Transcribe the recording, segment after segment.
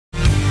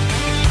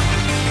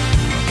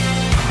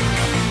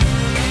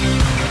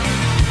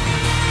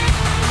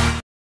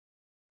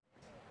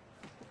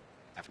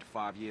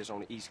5 years on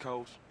the East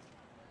Coast,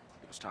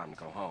 it was time to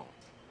go home.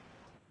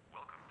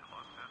 Welcome to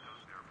Los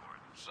Santos Airport.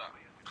 What's up?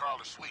 Carl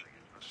is sweet.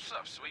 What's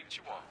up, sweet? What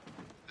you want?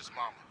 His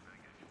mama.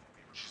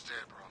 She's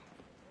dead, bro.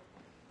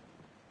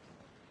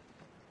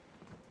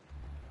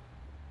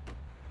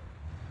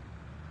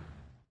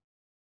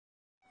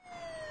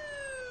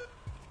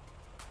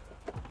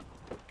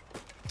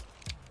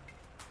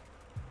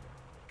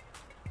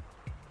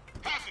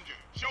 Passenger,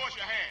 show us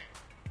your hand.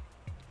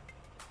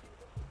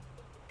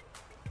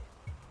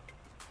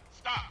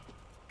 Stop.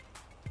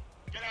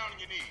 Get down on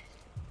your knees.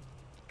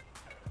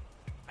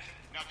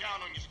 Now down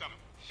on your stomach.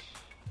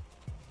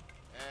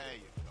 There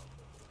you go.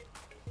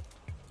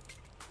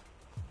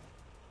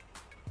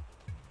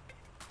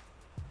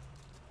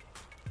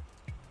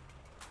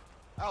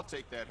 I'll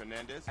take that,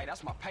 Hernandez. Hey,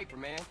 that's my paper,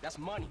 man. That's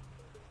money.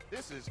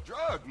 This is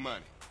drug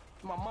money.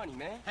 My money,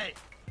 man. Hey,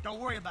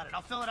 don't worry about it.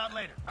 I'll fill it out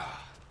later.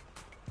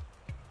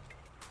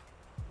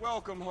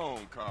 Welcome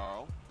home,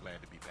 Carl.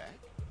 Glad to be back.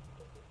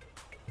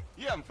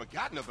 You haven't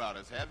forgotten about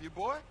us, have you,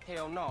 boy?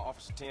 Hell no,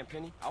 Officer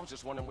Tenpenny. I was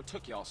just wondering what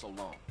took y'all so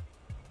long.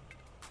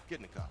 Get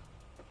in the car.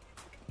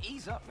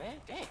 Ease up, man.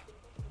 Damn.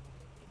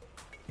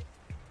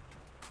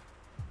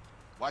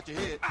 Watch your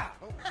head. Ah.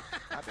 Oh,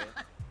 my bad.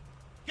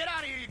 Get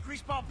out of here, you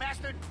greaseball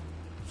bastard!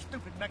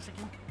 Stupid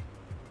Mexican.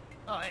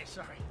 Oh, hey,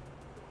 sorry.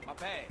 My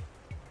bag.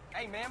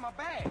 Hey, man, my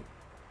bag.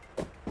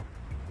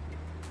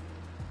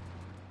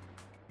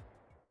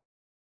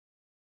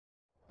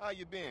 How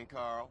you been,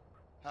 Carl?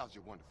 How's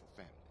your wonderful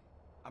family?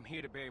 I'm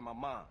here to bury my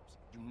moms.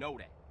 You know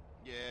that.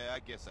 Yeah, I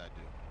guess I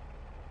do.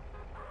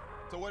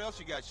 So what else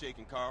you got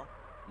shaking, Carl?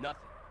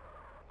 Nothing.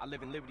 I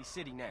live in Liberty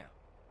City now.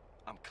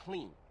 I'm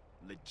clean.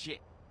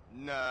 Legit.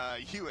 Nah,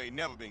 you ain't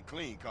never been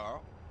clean,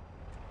 Carl.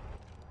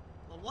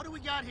 Well, what do we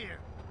got here?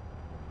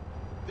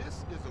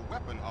 This is a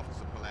weapon,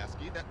 Officer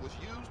Pulaski, that was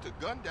used to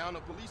gun down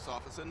a police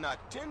officer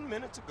not 10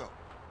 minutes ago.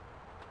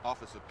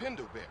 Officer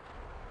Pendlebury.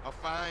 A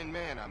fine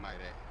man, I might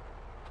add.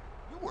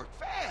 You work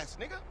fast,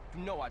 nigga.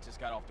 You know I just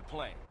got off the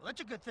plane. Well, that's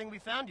a good thing we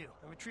found you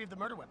and retrieved the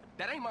murder weapon.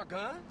 That ain't my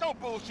gun. Don't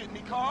bullshit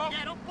me, Carl.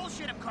 Yeah, don't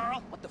bullshit him,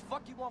 Carl. What the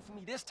fuck you want from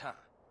me this time?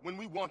 When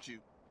we want you,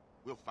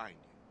 we'll find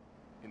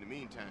you. In the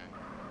meantime,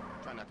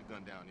 try not to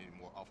gun down any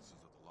more officers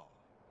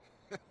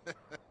of the law.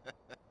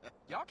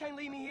 Y'all can't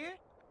leave me here.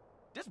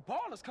 This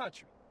baller's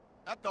country.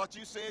 I thought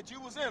you said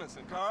you was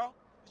innocent, Carl.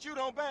 But you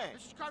don't bang.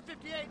 This is car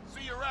 58.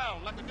 See you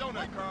around like a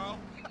donut, Carl.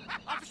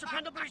 Officer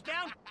Pendlebury's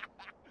down.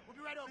 We'll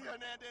be right over. See,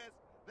 Hernandez,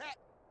 that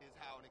is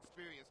how an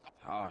experienced...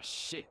 Oh,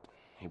 shit.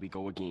 Here we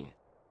go again.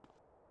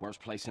 Worst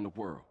place in the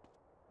world.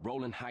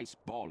 Rolling Heights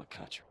baller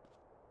country.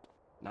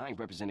 Now, I ain't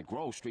represented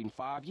Grove Street in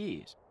 5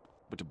 years.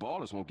 But the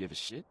ballers won't give a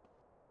shit.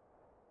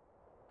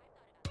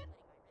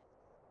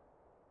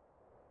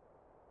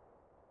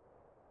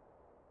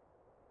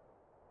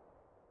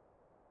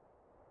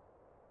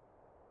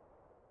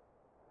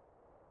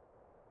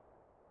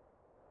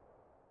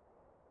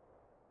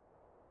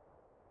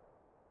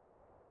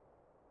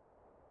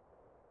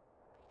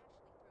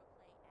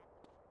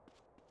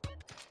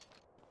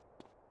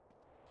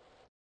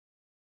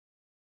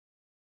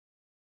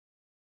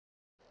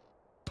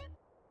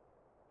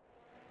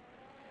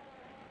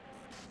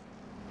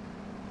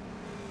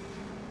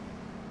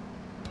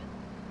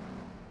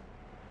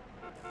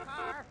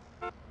 Car.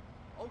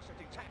 Also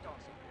detect on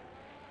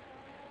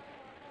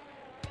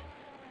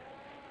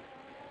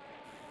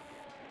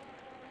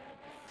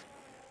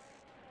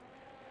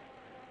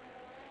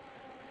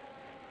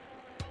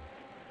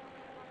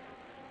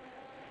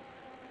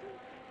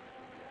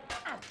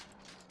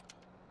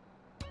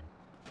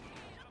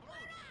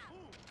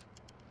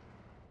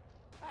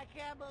I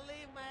can't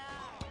believe my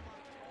eyes.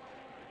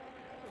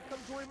 Come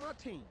join my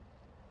team.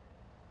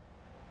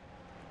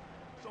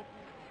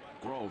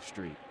 Grove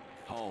Street.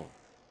 Home.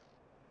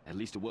 At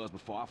least it was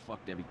before I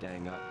fucked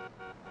everything up.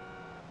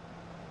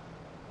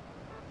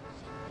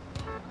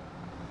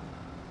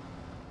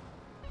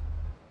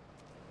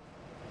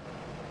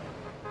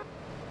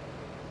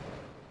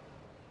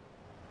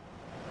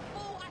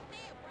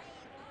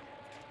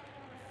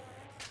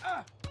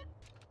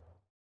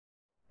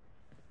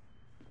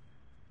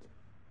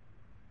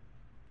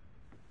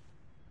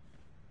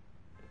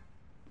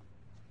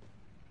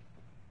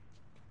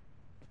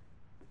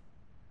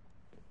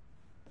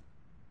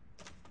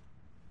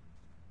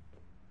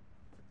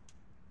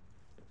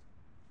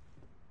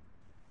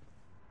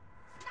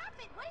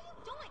 What are you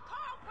doing,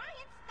 Carl?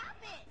 Brian,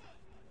 stop it!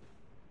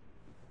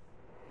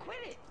 Quit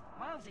it!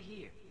 Moms are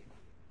here.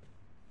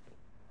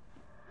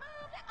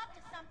 Mom, they're up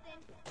to something.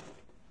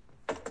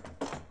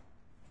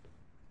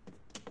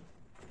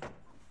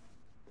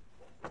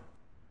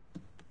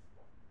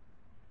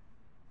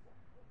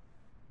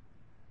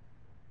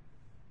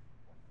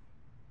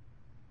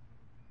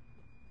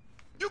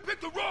 You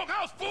picked the wrong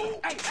house, fool!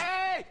 Hey,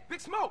 hey! Big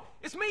Smoke!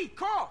 It's me,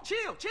 Carl!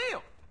 Chill,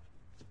 chill!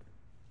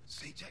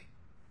 CJ?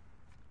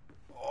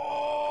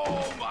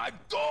 Oh, my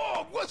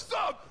dog! What's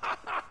up?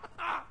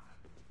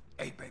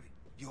 Hey, baby,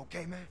 you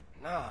okay, man?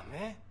 Nah,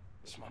 man.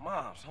 It's my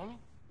mom's, homie.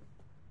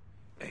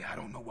 Hey, I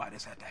don't know why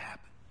this had to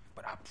happen,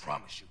 but I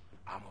promise you,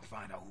 I'm gonna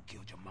find out who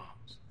killed your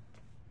moms.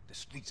 The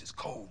streets is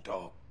cold,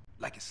 dog.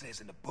 Like it says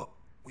in the book,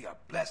 we are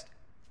blessed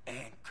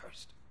and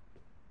cursed.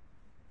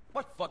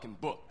 What fucking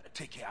book? Gotta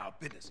take care of our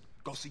business.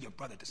 Go see your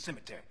brother at the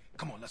cemetery.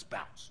 Come on, let's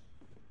bounce.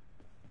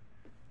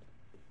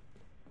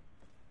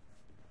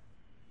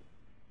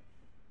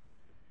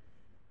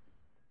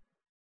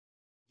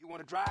 You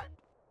wanna drive?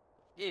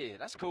 Yeah,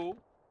 that's cool.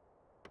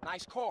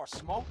 Nice car,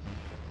 Smoke.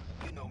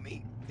 You know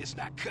me. It's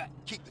not cut.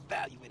 Keep the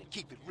value in it.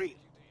 Keep it real.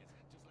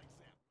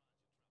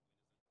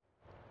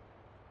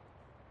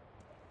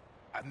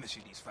 I've missed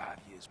you these 5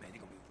 years, man. They're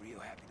gonna be real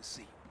happy to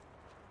see you.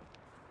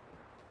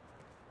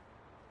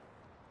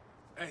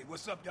 Hey,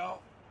 what's up,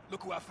 y'all?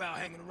 Look who I found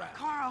hanging around.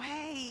 Carl,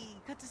 hey,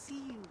 good to see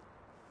you.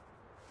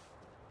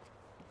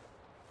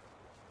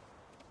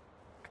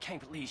 I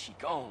can't believe she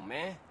gone,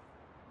 man.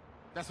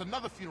 That's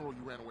another funeral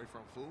you ran away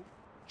from, fool.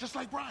 Just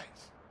like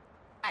Brian's.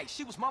 Hey,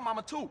 she was my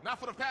mama too. Not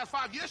for the past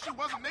 5 years, she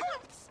wasn't, nigga.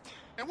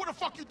 And where the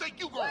fuck you think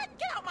you going? What?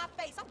 Get out my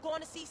face. I'm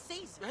going to see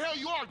Caesar. The hell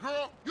you are,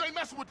 girl. You ain't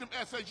messing with them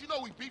essays. You know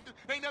we beefed it.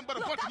 They ain't nothing but a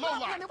Look, bunch of look,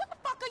 lowlife. women, what the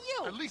fuck are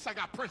you? At least I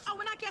got principles. Oh,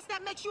 and I guess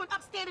that makes you an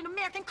upstanding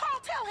American. Carl,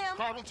 tell him.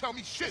 Carl, don't tell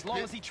me shit, As long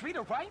bitch. as he treat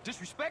her right,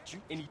 disrespect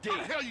you, and he How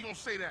the did. hell you gonna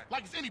say that?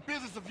 Like it's any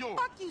business of yours.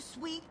 Fuck you,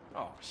 sweet.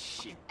 Oh,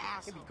 shit. Here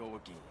Asshole. we go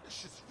again. This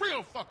shit's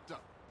real fucked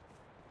up.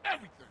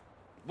 Everything.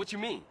 What you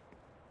mean?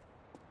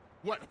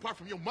 What, apart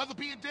from your mother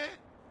being dead?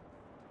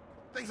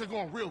 Things are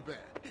going real bad.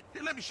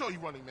 Here, let me show you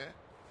running, man.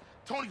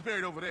 Tony's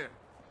buried over there.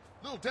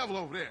 Little devil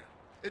over there.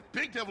 And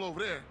big devil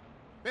over there.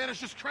 Man, it's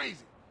just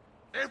crazy.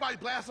 Everybody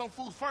blasts on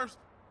fools first,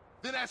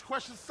 then ask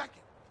questions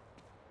second.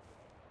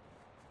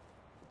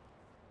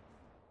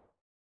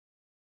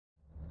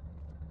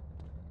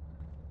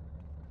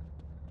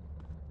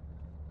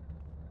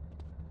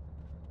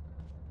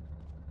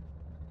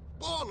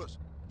 Ballers,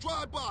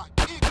 drive by,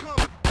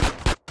 incoming.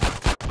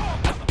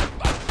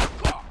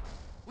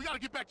 We gotta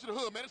get back to the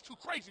hood, man. It's too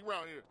crazy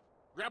around here.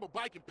 Grab a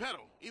bike and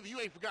pedal. Either you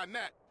ain't forgotten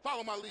that.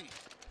 Follow my lead.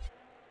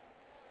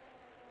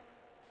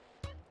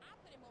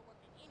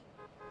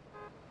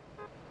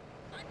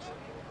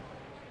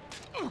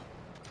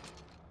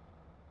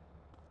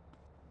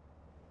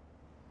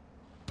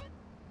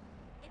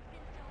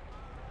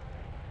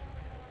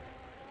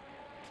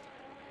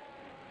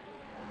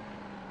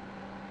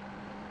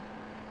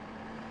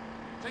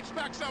 Take us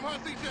back some, huh,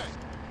 CJ?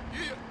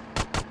 Yeah.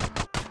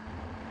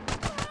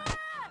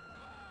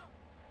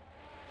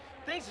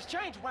 Things has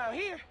changed around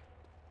here.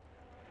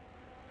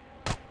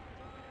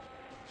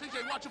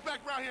 CJ, watch your back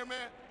around here,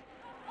 man.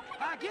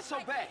 How'd I get so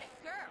bad?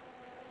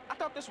 I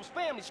thought this was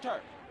family's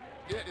turf.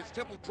 Yeah, it's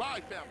Temple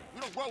Drive family.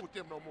 We don't roll with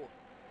them no more.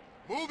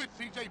 Move it,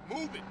 CJ,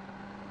 move it.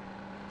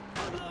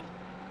 Oh,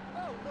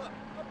 look.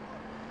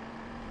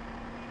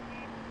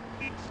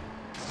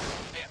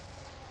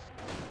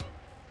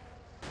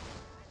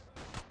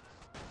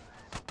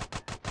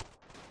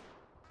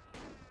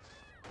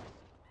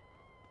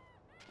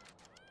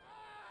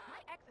 My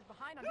ex is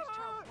behind on his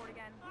child support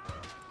again.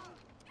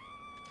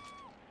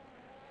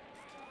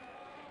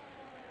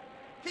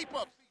 Keep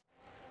up.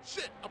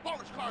 Shit, a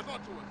bonus car's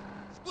onto us.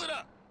 Split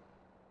up.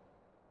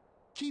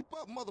 Keep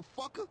up,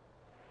 motherfucker.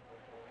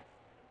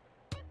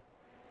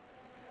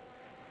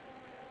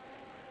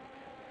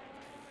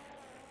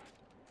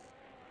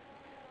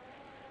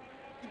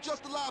 You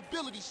just a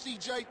liability,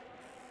 CJ.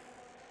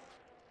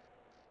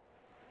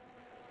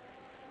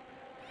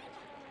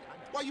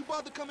 Why you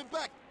bother coming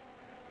back?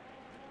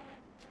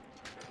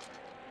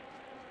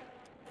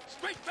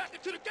 Straight back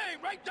into the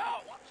game, right,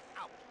 dog?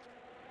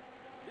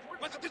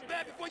 Wasn't this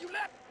bad before you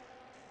left?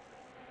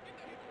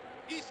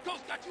 East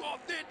Coast got you all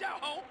thinned out,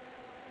 home.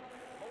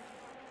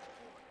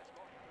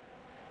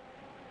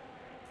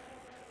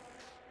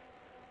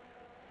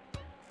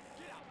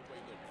 Get out the way,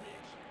 little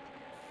bitch.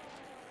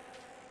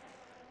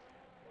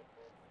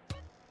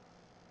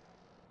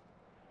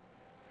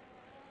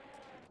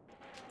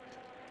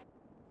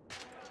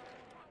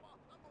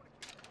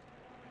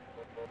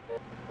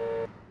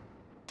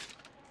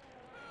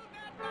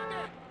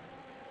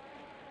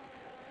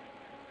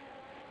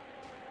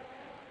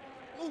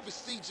 Move it,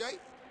 CJ.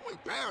 You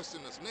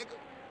embarrassing us, nigga.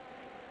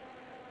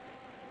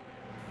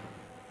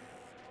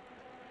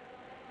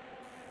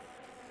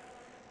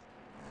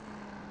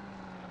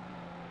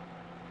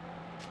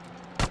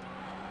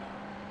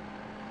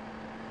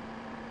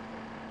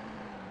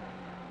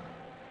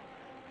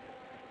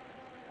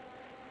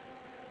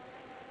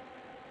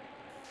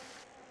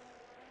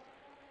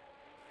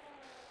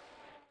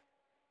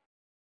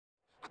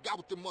 I got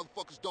with them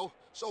motherfuckers, though.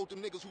 Sold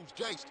them niggas who's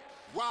gangster.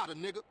 Rider,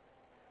 nigga.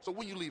 So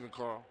when you leaving,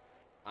 Carl?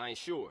 I ain't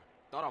sure.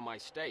 Thought I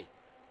might stay.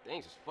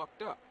 Things is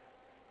fucked up.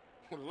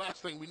 Well, the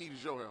last thing we need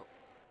is your help.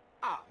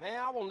 Ah, man,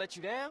 I won't let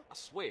you down. I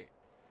swear.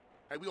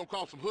 Hey, we gonna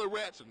call some hood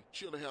rats and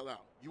chill the hell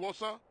out. You want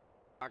some?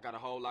 I got a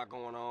whole lot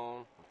going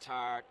on. I'm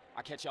tired.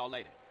 I'll catch y'all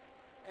later.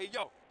 Hey,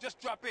 yo, just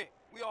drop in.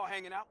 We all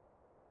hanging out.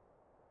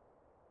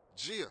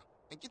 Gia,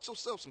 and get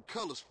yourself some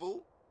colors,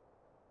 fool.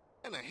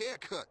 And a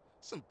haircut.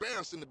 It's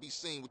embarrassing to be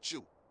seen with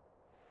you.